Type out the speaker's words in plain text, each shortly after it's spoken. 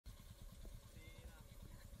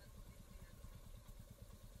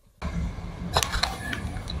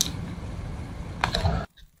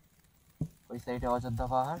সাইডে অযোধ্যা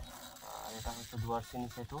পাহাড়, আর এটা হচ্ছে দুয়ারচিনি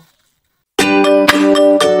সেতু।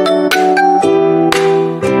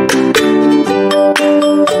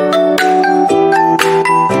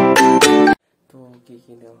 তো কি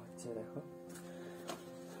কি নেওয়া হচ্ছে দেখো,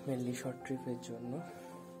 মেনলি শর্ট ট্রিপের জন্য।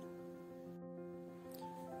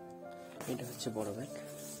 এটা হচ্ছে বড় ব্যাগ,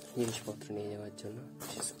 জিনিসপত্র নিয়ে যাওয়ার জন্য,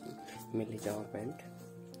 মেনলি জামা প্যান্ট।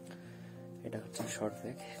 এটা হচ্ছে শর্ট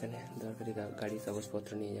ব্যাগ, এখানে দরকারি গাড়ির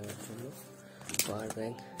কাগজপত্র নিয়ে যাওয়ার জন্য। Power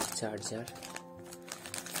bank, charger,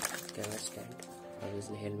 camera stand,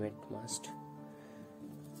 obviously helmet must,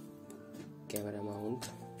 camera Mount,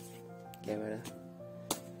 camera,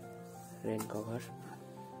 rain cover,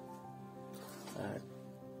 আর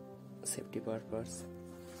সেফটি পারপাস,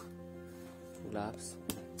 গ্লাভস,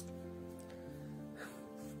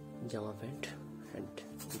 জামা pant and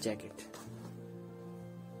jacket.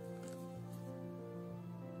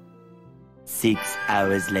 6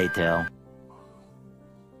 hours later.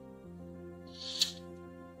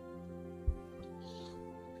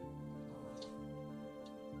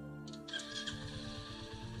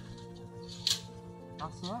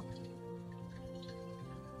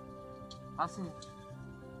 আসে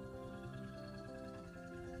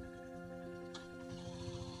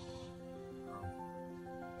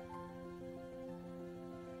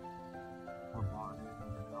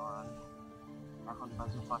এখন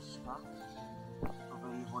বাজে 5টা, তো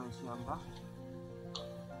বেরিয়ে পড়েছি আমরা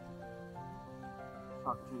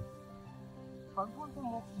শর্ট ট্রিপ। শর্ট বলতে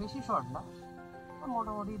বেশি শর্ট না,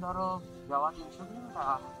 মোটামুটি ধরো যাওয়া 300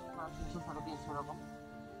 কিলোমিটার, 300-350 এরকম।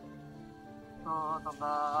 তো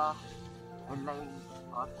তোমরা হেডলাইন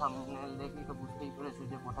আর থাম্বনেল দেখেই তো বুঝতেই পেরেছো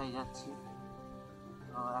যে কোথায় যাচ্ছি।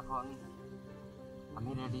 তো এখন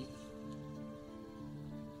আমি রেডি,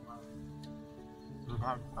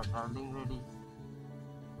 ডার্লিং রেডি।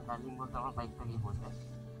 ডার্লিং বলতে আমার বাইকটাকেই বোঝায়।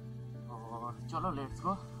 তো চলো লেটস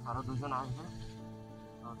গো, আরো দুজন আসবে,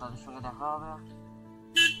 তো তাদের সঙ্গে দেখা হবে।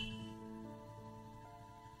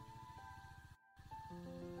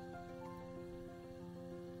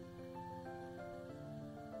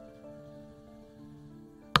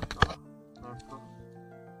 Let's go.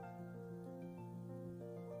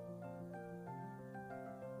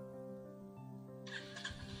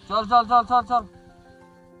 চল চল চল চল চল।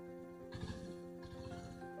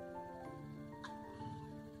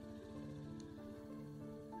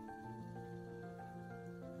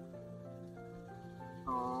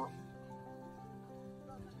 তো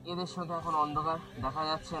এদের সঙ্গে এখন অন্ধকার, দেখা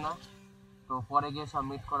যাচ্ছে না, তো পরে গিয়ে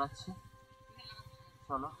সাবমিট করাচ্ছি।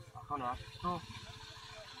 চলো, এখন এত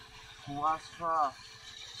কুয়াশা,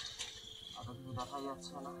 এত কিছু দেখা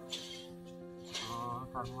যাচ্ছে না, তো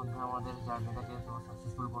তার মধ্যে আমাদের জার্নিটাকে তো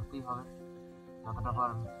সাকসেসফুল করতেই হবে। যতটা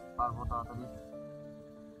পারবো তাড়াতাড়ি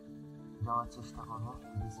যাওয়ার চেষ্টা করবো।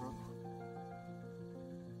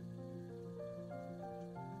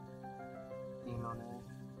 তেলও নেই,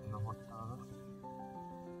 তেলও ভরতে হবে।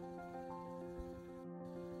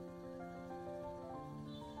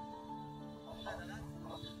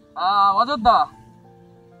 অযোধ্যা,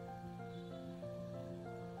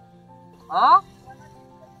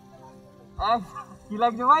 কি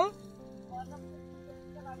লাগছে ভাই?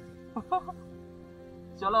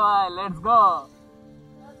 চলো ভাই, লেটস গো।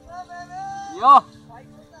 ইয়ো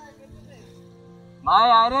ভাই,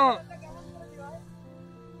 আরে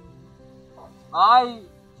ভাই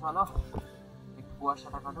চলো, একটু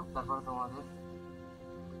কুয়াশাটা কাটুক, তারপরে তোমাদের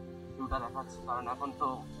ভিউটা দেখাচ্ছি, কারণ এখন তো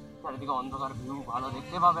চারিদিকে অন্ধকার, ভিউ ভালো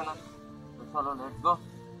দেখতে পাবে না। তো চলো লেটস গো।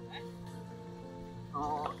 তো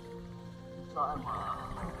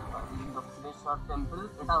দক্ষিণেশ্বর টেম্পল,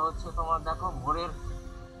 এটা হচ্ছে তোমার দেখো ভোরের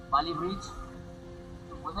বালি ব্রিজ,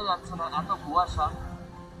 বোঝা যাচ্ছে না এত কুয়াশা,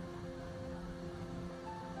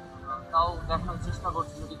 তাও দেখার চেষ্টা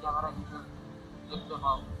করছি যদি ক্যামেরা কিছু দেখতে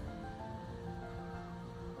পাও।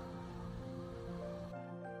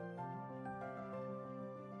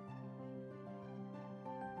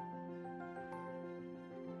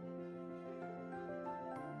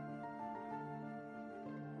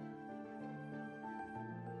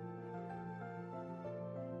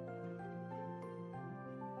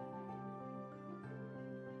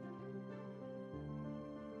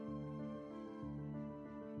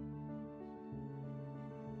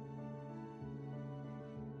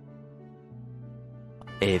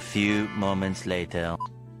 A few moments later.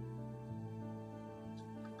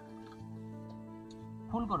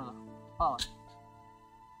 ফুল করে দাও পাওয়ার।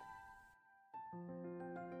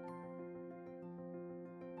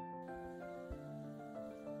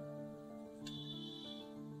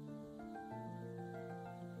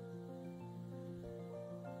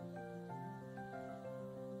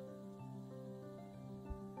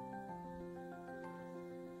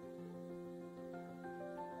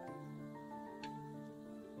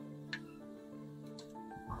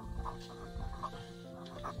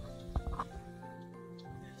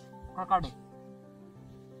 হ্যাঁ কাটে।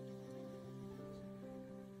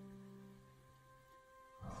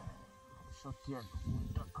 সত্যি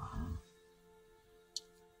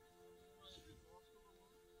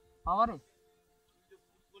আবারে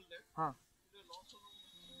হ্যাঁ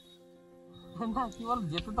না কি বল,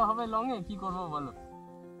 যেতে তো হবে লং এ, কি করবো বলো,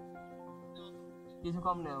 কিছু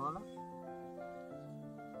কম নেই বলো।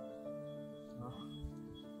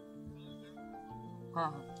 হ্যাঁ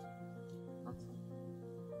হ্যাঁ আচ্ছা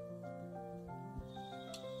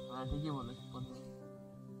হ্যাঁ ঠিকই বলেছো।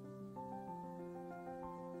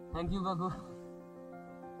 থ্যাংক ইউ কাকু।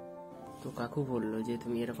 তো কাকু বললো যে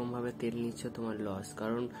তুমি এরকম ভাবে তেল নিচ্ছ তোমার লস,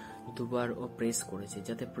 কারণ দুবার ও প্রেস করেছে,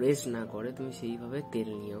 যাতে প্রেস না করে তুমি সেইভাবে তেল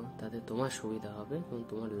নিও, তাতে তোমার সুবিধা হবে এবং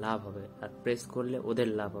তোমার লাভ হবে, আর প্রেস করলে ওদের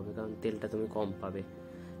লাভ হবে কারণ তেলটা তুমি কম পাবে।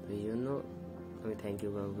 তো এই জন্য আমি থ্যাংক ইউ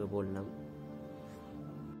কাকুকে বললাম।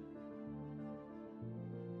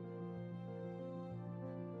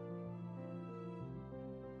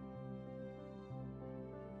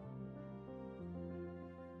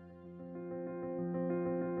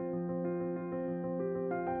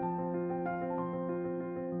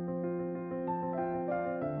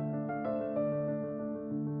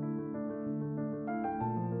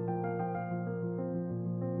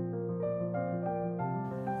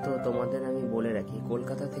 তো তোমাদের আমি বলে রাখি,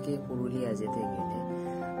 কলকাতা থেকে পুরুলিয়া যেতে গেলে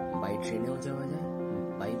বাই ট্রেনেও যাওয়া যায়,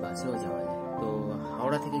 বাই বাসেও যাওয়া যায়। তো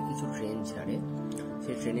হাওড়া থেকে কিছু ট্রেন ছাড়ে,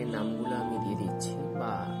 সেই ট্রেনের নামগুলো আমি দিয়ে দিচ্ছি,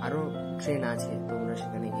 বা আরও ট্রেন আছে, তোমরা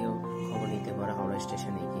সেখানে গিয়েও খবর নিতে পারো হাওড়া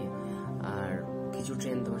স্টেশনে গিয়ে। আর কিছু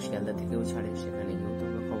ট্রেন তোমার শিয়ালদা থেকেও ছাড়ে, সেখানে গিয়েও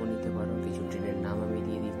তোমরা খবর নিতে পারো। কিছু ট্রেনের নাম আমি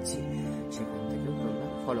দিয়ে দিচ্ছি, সেখান থেকেও তোমরা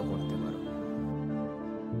ফলো করতে পারো।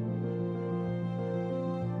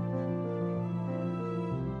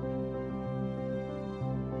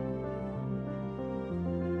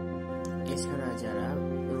 এছাড়া যারা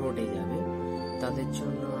রোডে যাবে তাদের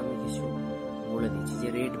জন্য আমি কিছু বলে দিচ্ছি, যে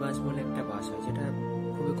রেড বাস বলে একটা বাস হয়, যেটা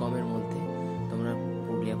খুবই কমের মধ্যে তোমরা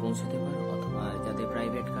পুরুলিয়া পৌঁছাতে পারো, অথবা যাদের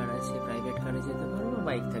প্রাইভেট কার আছে প্রাইভেট কারে যেতে পারো, বা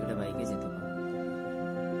বাইক থাকলে বাইকে যেতে পারো।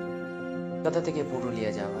 কলকাতা থেকে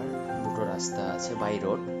পুরুলিয়া যাওয়ার দুটো রাস্তা আছে বাই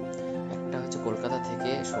রোড। একটা হচ্ছে কলকাতা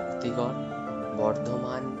থেকে শক্তিগড়,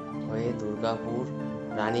 বর্ধমান হয়ে দুর্গাপুর,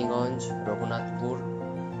 রানীগঞ্জ, রঘুনাথপুর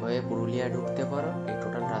হয়ে পুরুলিয়া ঢুকতে পারো। এই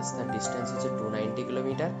টোটাল রাস্তার ডিস্টেন্স হচ্ছে 290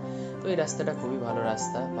 কিলোমিটার। তো এই রাস্তাটা খুবই ভালো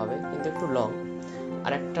রাস্তা পাবে, কিন্তু একটু লং।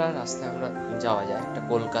 আর একটা রাস্তা আমরা যাওয়া যায়, একটা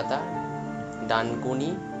কলকাতা ডানকুনি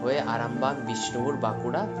হয়ে আরামবাগ, বিষ্ণুপুর,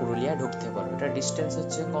 বাঁকুড়া, পুরুলিয়া ঢুকতে পারো। এটা ডিস্টেন্স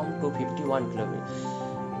হচ্ছে কম, 251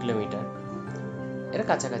 কিলোমিটার, এটা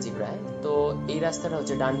কাছাকাছি প্রায়। তো এই রাস্তাটা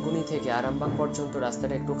হচ্ছে ডানকুনি থেকে আরামবাগ পর্যন্ত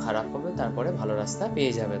রাস্তাটা একটু খারাপ হবে, তারপরে ভালো রাস্তা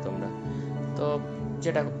পেয়ে যাবে তোমরা। তো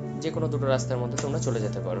যেটা যে কোনো দুটো রাস্তার মধ্যে তোমরা চলে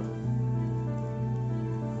যেতে পারো।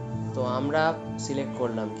 তো আমরা সিলেক্ট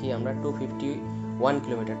করলাম কি, আমরা 251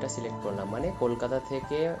 কিলোমিটারটা সিলেক্ট করলাম, মানে কলকাতা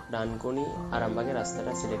থেকে ডানকুনি আরামবাগের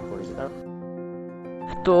রাস্তাটা সিলেক্ট করেছি। কারণ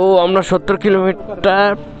তো আমরা 70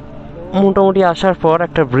 কিলোমিটার মোটামুটি আসার পর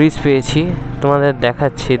একটা ব্রিজ পেয়েছি, তোমাদের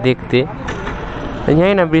দেখাচ্ছি দেখতে।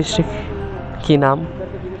 জানি না ব্রিজটি কি নাম,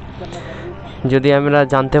 যদি আমরা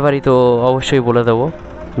জানতে পারি তো অবশ্যই বলে দেবো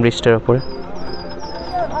ব্রিজটার উপরে।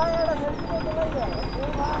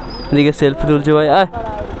 এদিকে সেলফি তুলছে ভাই, আয়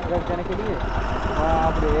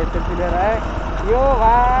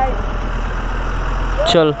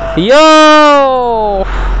চল, ইয়ো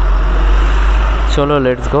চলো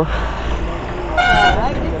লেটস গো।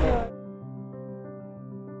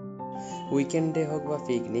 উইকেন্ডে হোক বা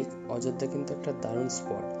পিকনিক, অযোধ্যা কিন্তু একটা দারুণ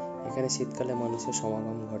স্পট। এখানে শীতকালে মানুষের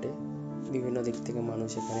সমাগম ঘটে, বিভিন্ন দিক থেকে মানুষ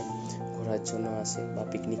এখানে ঘোরার জন্য আসে বা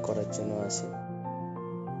পিকনিক করার জন্য আসে।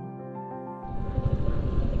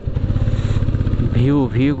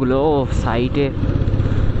 ভিউগুলো সাইডে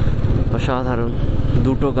অসাধারণ,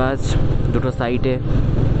 দুটো গাছ দুটো সাইডে,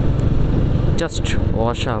 জাস্ট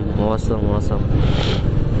অসাম।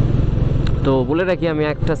 তো বলে রাখি, আমি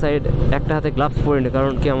একটা হাতে গ্লাভস পরিনি,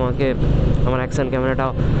 কারণ কি আমাকে আমার অ্যাকশন ক্যামেরাটা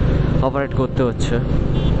অপারেট করতে হচ্ছে,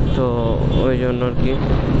 তো ওই জন্য আর কি।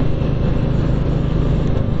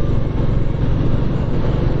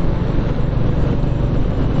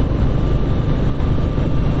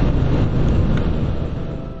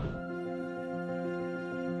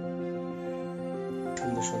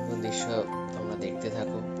 সুন্দর সুন্দর দৃশ্য তোমরা দেখতে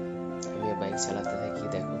থাকো, আমি বাইক চালাতে থাকি।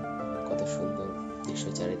 দেখো কত সুন্দর দৃশ্য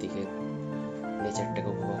চারিদিকে, নেচারটাকে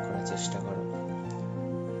উপভোগ করার চেষ্টা করো।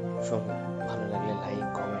 সঙ্গে ভালো লাগলে লাইক,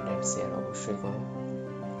 কমেন্ট অ্যান্ড শেয়ার অবশ্যই করো,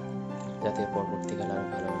 যাতে পরবর্তীকালে আরও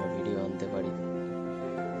ভালো ভালো ভিডিও আনতে পারি।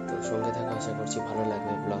 তো সঙ্গে থাকা আশা করছি ভালো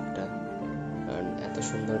লাগবে ব্লগটা, কারণ এত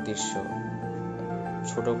সুন্দর দৃশ্য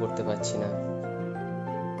ছোট করতে পারছি না।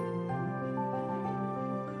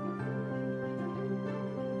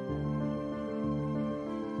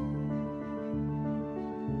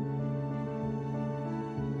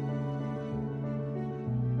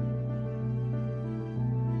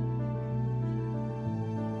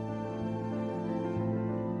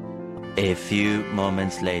 A few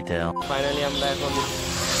moments later. Finally আমরা এখন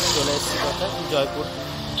চলে এসেছি কোথায়, জয়পুর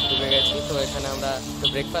ঢুকে গেছি। তো এখানে আমরা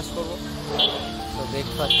ব্রেকফাস্ট করবো। তো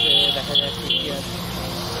ব্রেকফাস্টে দেখা যাক কী কী আছে,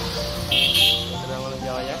 আমাদের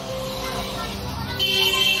যাওয়া যাক।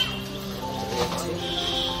 যাচ্ছি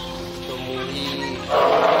তো মুড়ি,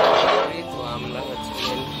 তো আমরা হচ্ছে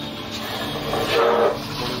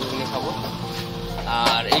মুড়ি ঘুগনি খাবো।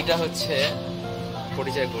 আর এইটা হচ্ছে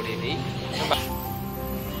পরিচয় করিয়ে দিই,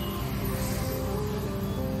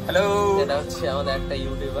 হ্যালো, এটা হচ্ছে আমাদের একটা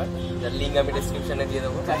ইউটিউবার, যার লিঙ্ক আমি ডেসক্রিপশনে দিয়ে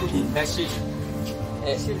দেবো।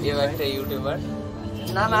 এও একটা ইউটিউবার।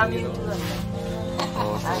 না না আমি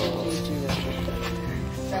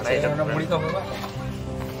মুড়ি খাবো।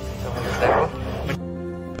 দেখো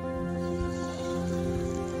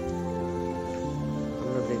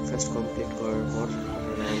আমরা ব্রেকফাস্ট কমপ্লিট করার পর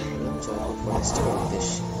আমরা হলাম জয়পুর ফরেস্টের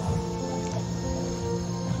উদ্দেশ্যে।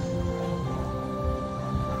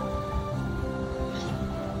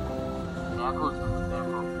 দেখো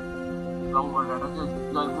জঙ্গলটা,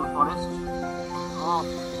 Jaipur forest.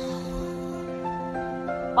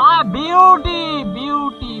 Beauty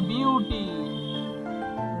beauty beauty.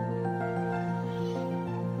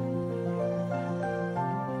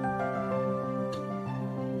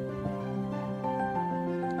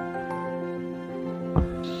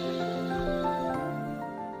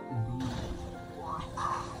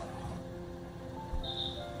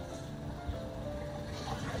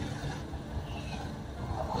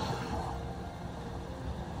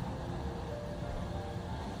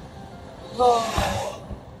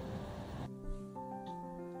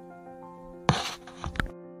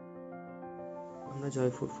 আমরা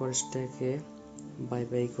জয়পুর ফরেস্ট থেকে বাই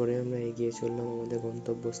বাই করে আমরা এগিয়ে চললাম আমাদের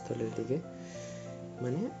গন্তব্যস্থলের দিকে,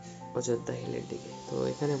 মানে অযোধ্যা হিলের দিকে। তো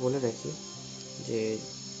এখানে বলে রাখি যে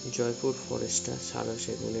জয়পুর ফরেস্টটা সারা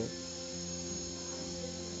সেগুনে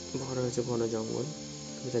ভরা হয়েছে ঘন জঙ্গল,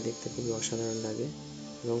 যেটা দেখতে খুবই অসাধারণ লাগে।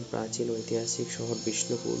 এবং প্রাচীন ঐতিহাসিক শহর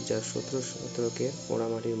বিষ্ণুপুর, যা 17 শতকের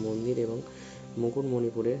পোড়ামাটির মন্দির এবং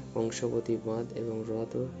মুকুটমণিপুরের কংসাবতী বাঁধ এবং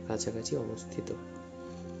হ্রদও কাছাকাছি অবস্থিত।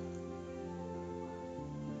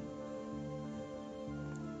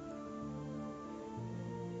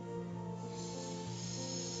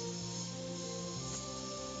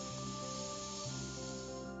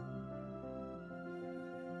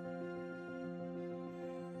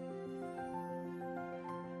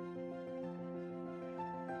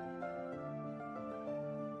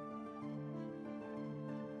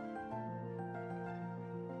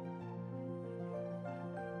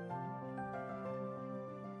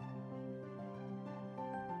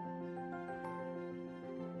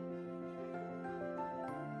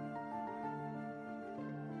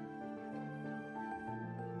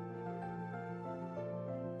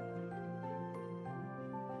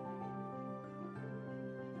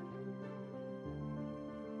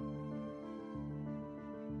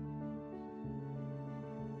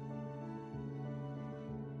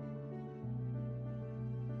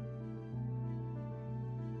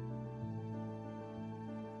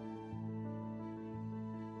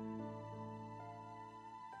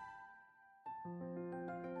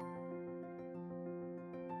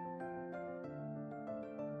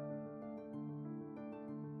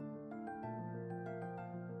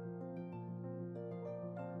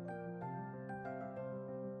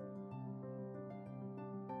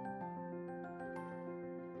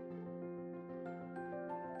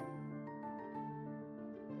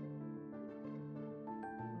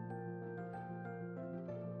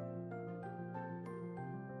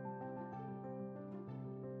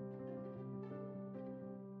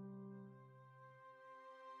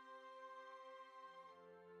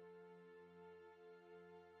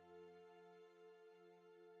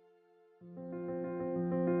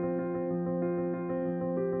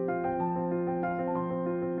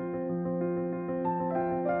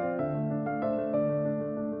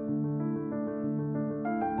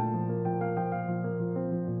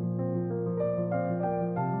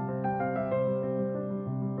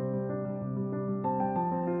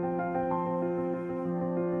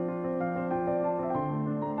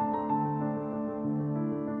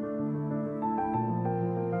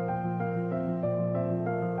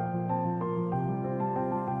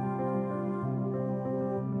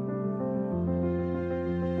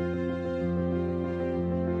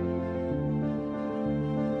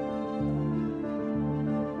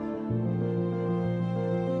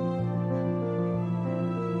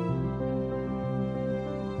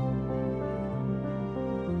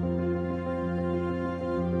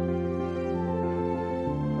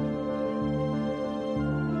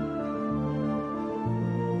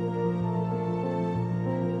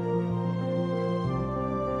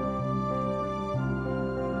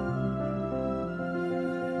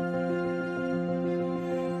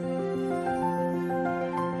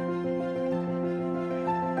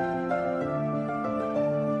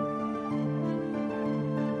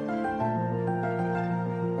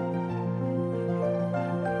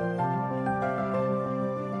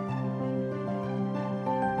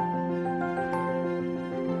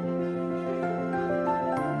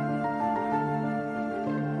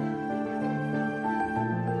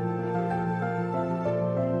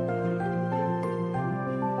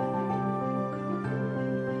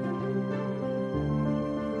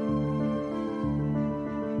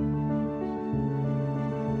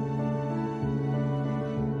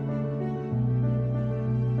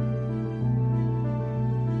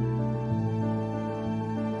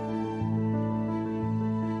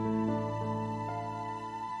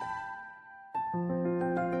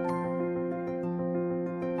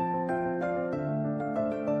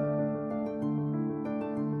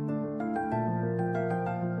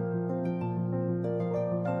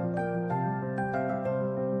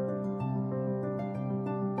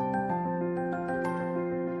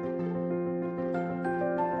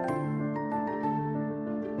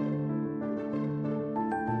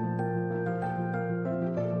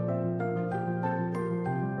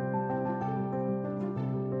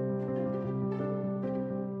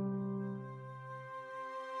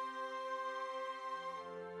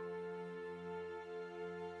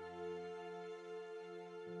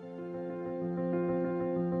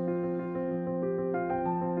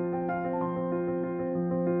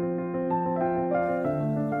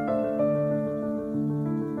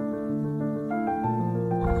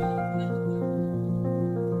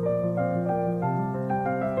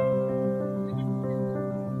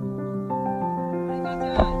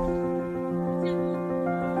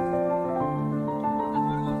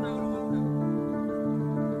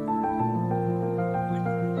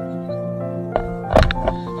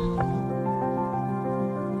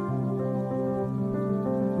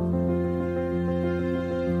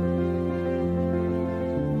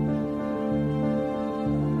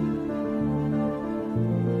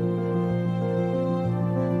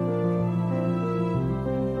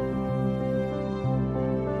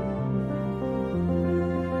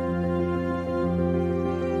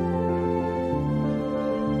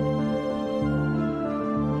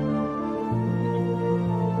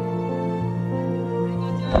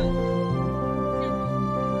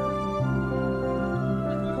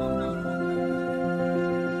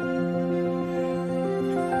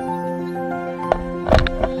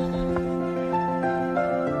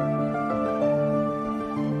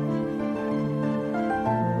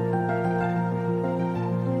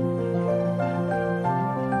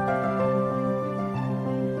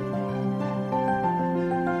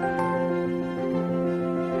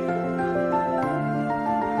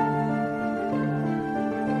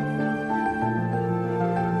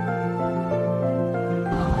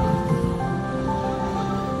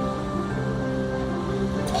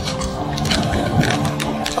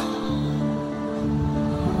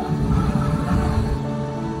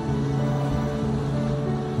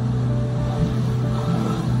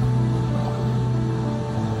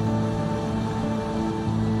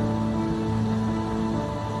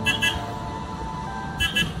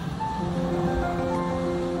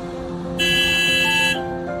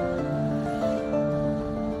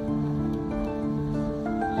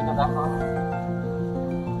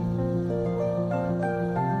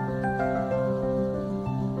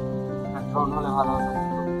 ড্রোন হলে ভালো হতো,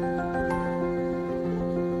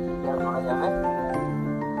 ধরা যাবে।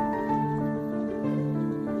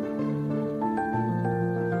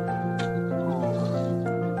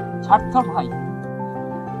 ছাড়তো ভাই,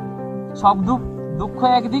 সব দুঃখ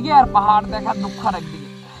একদিকে আর পাহাড় দেখার দুঃখ আর একদিকে।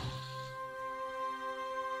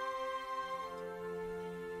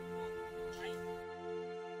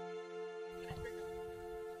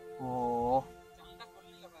 ও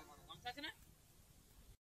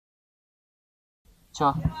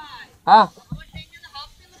হ্যাঁ,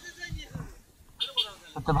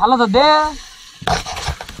 ভালো তো দে।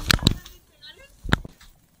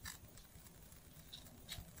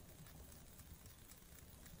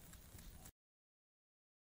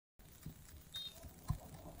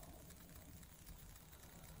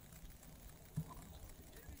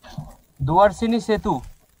 দুয়ারসিনী সেতু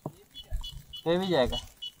হেভি জায়গা,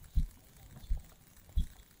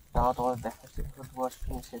 তাও তোমার দেখাচ্ছি।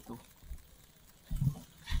 দুয়ারসিনী সেতু,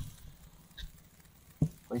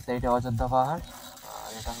 ওই সাইডে অযোধ্যা পাহাড়,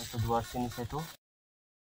 আর এটা হচ্ছে দুয়ারসিনী সেতু।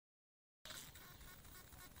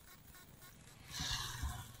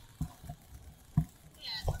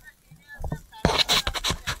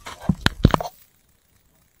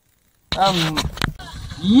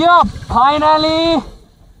 ইয়া ফাইনালি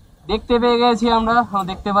দেখতে পেয়ে গেছি আমরা।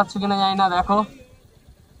 দেখতে পাচ্ছ কিনা জানি না, দেখো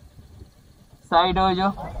সাইডে ওই যে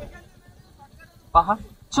পাহাড়।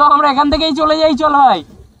 চ আমরা এখান থেকেই চলে যাই, চল ভাই,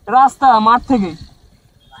 রাস্তা মাঠ থেকে।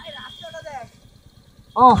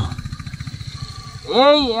 ও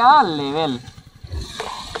এই আর লেভেল,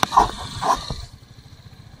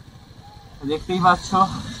 দেখতেই পাচ্ছ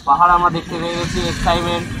পাহাড় আমরা দেখতে পেয়ে গেছি।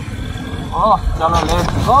 এক্সাইটমেন্ট, ও চলো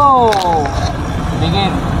লেটস গো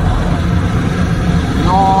বিগিন।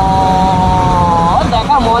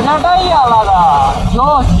 দেখার মজাটাই আলাদা,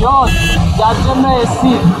 জোশ জোশ, যার জন্য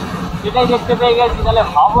এসছি সেটাই দেখতে পেয়ে গেছি। তাহলে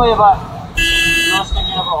ভাবো এবার জোশটা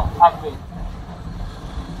কিরকম থাকবে।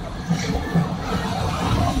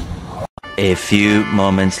 A few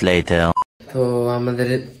moments later. তো আমাদের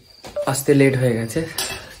আসতে লেট হয়ে গেছে,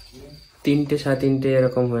 3টে 3:30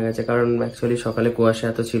 এরকম হয়ে গেছে, কারণ অ্যাকচুয়ালি সকালে কুয়াশা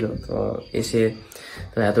এত ছিল, তো এসে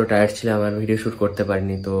তো এত টায়ার্ড ছিলাম আর ভিডিও শ্যুট করতে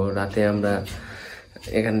পারিনি। তো রাতে আমরা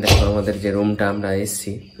এখানে দেখো আমাদের যে রুমটা আমরা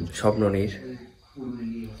এসছি স্বপ্ননীর,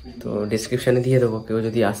 তো ডিসক্রিপশানে দিয়ে দেবো, কেউ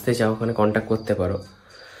যদি আসতে চাও ওখানে কন্ট্যাক্ট করতে পারো।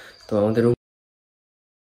 তো আমাদের room.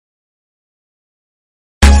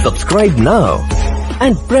 Subscribe now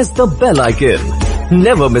and press the bell icon.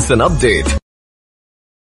 Never miss an update.